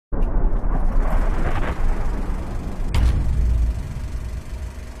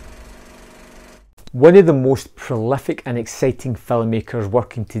One of the most prolific and exciting filmmakers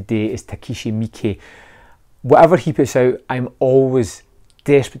working today is Takashi Miike. Whatever he puts out, I'm always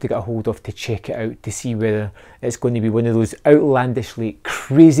desperate to get a hold of, to check it out, to see whether it's going to be one of those outlandishly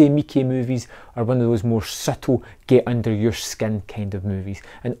crazy Miike movies or one of those more subtle, get under your skin kind of movies.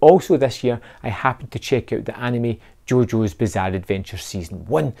 And also this year, I happened to check out the anime JoJo's Bizarre Adventure Season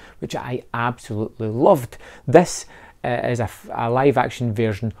 1, which I absolutely loved. This is a live action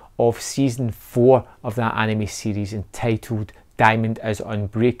version of Season 4 of that anime series entitled Diamond is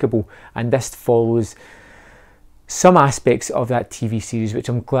Unbreakable, and this follows some aspects of that TV series which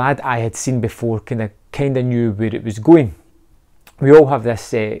I'm glad I had seen before, kind of knew where it was going. We all have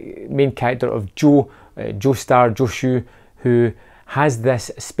this main character of Joshu, who has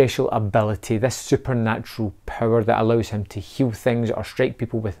this special ability, this supernatural power that allows him to heal things or strike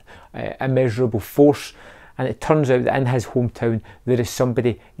people with immeasurable force. And it turns out that in his hometown there is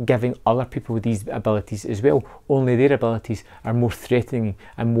somebody giving other people these abilities as well, only their abilities are more threatening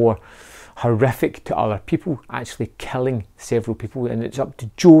and more horrific to other people, actually killing several people. And it's up to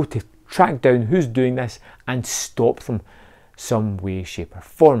Joe to track down who's doing this and stop them some way, shape or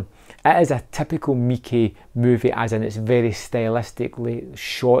form. It is a typical Miike movie, as in it's very stylistically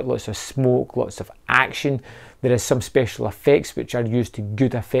shot, lots of smoke, lots of action. There is some special effects which are used to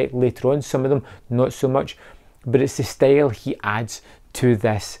good effect later on, some of them not so much, but it's the style he adds to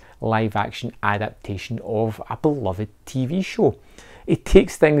this live action adaptation of a beloved TV show. It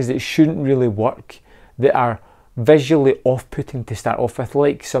takes things that shouldn't really work, that are visually off-putting to start off with,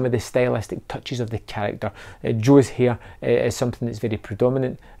 like some of the stylistic touches of the character. Joe's hair is something that's very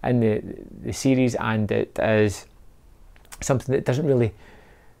predominant in the series, and it is something that doesn't really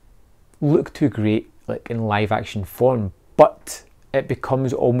look too great like in live action form, but it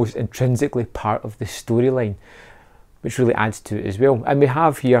becomes almost intrinsically part of the storyline, which really adds to it as well. And we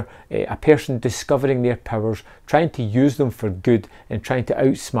have here a person discovering their powers, trying to use them for good and trying to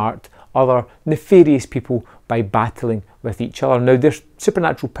outsmart other nefarious people by battling with each other. Now, their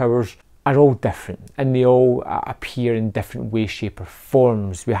supernatural powers are all different and they all appear in different ways, shape or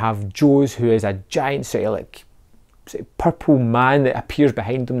forms. We have Joe's, who is a giant sort of purple man that appears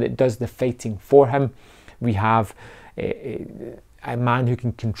behind him that does the fighting for him. We have a man who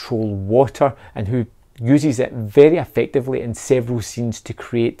can control water and who uses it very effectively in several scenes to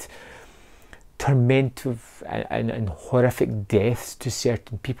create tormentive and horrific deaths to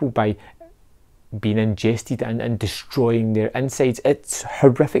certain people by being ingested and destroying their insides. It's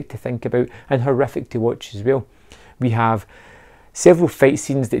horrific to think about and horrific to watch as well. We have several fight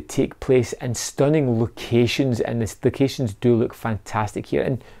scenes that take place in stunning locations, and the locations do look fantastic here.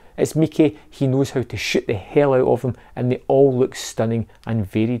 And it's Miike, he knows how to shoot the hell out of them, and they all look stunning and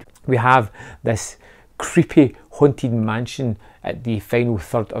varied. We have this creepy haunted mansion at the final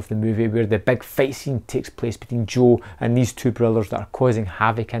third of the movie where the big fight scene takes place between Joe and these two brothers that are causing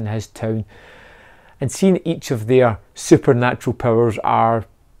havoc in his town. And seeing each of their supernatural powers are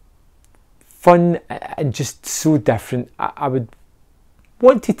fun and just so different. I would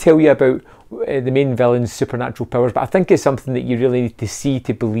want to tell you about the main villain's supernatural powers, but I think it's something that you really need to see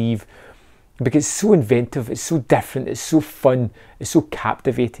to believe, because it's so inventive, it's so different, it's so fun, it's so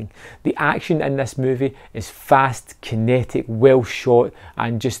captivating. The action in this movie is fast, kinetic, well shot,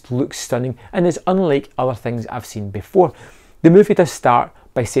 and just looks stunning, and is unlike other things I've seen before. The movie does start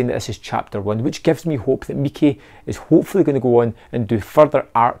by saying that this is chapter 1, which gives me hope that Miike is hopefully going to go on and do further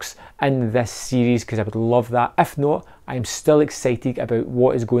arcs in this series, because I would love that. If not, I'm still excited about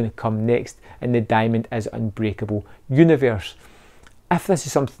what is going to come next in the Diamond is Unbreakable universe. If this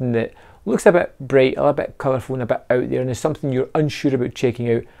is something that looks a bit bright, a little bit colourful and a bit out there, and is something you're unsure about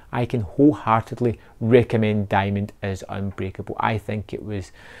checking out, I can wholeheartedly recommend Diamond is Unbreakable. I think it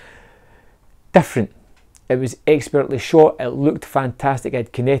was different. It was expertly shot, it looked fantastic, it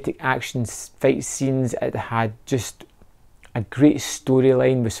had kinetic action fight scenes, it had just a great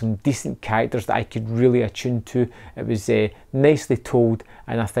storyline with some decent characters that I could really attune to. It was nicely told,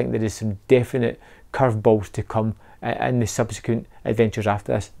 and I think there is some definite curveballs to come in the subsequent adventures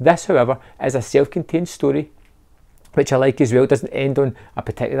after this. This, however, is a self-contained story, which I like as well. It doesn't end on a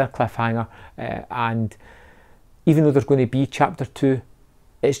particular cliffhanger, and even though there's going to be chapter 2,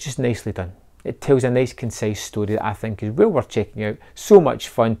 it's just nicely done. It tells a nice concise story that I think is well worth checking out. So much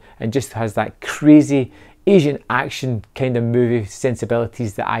fun, and just has that crazy Asian action kind of movie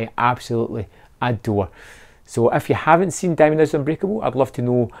sensibilities that I absolutely adore. So if you haven't seen Diamond is Unbreakable, I'd love to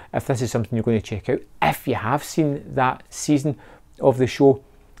know if this is something you're going to check out. If you have seen that season of the show,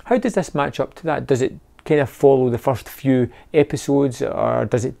 how does this match up to that? Does it kind of follow the first few episodes, or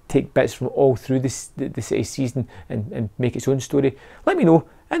does it take bits from all through the season and make its own story? Let me know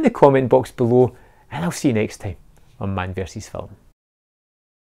in the comment box below. and I'll see you next time on Man vs Film.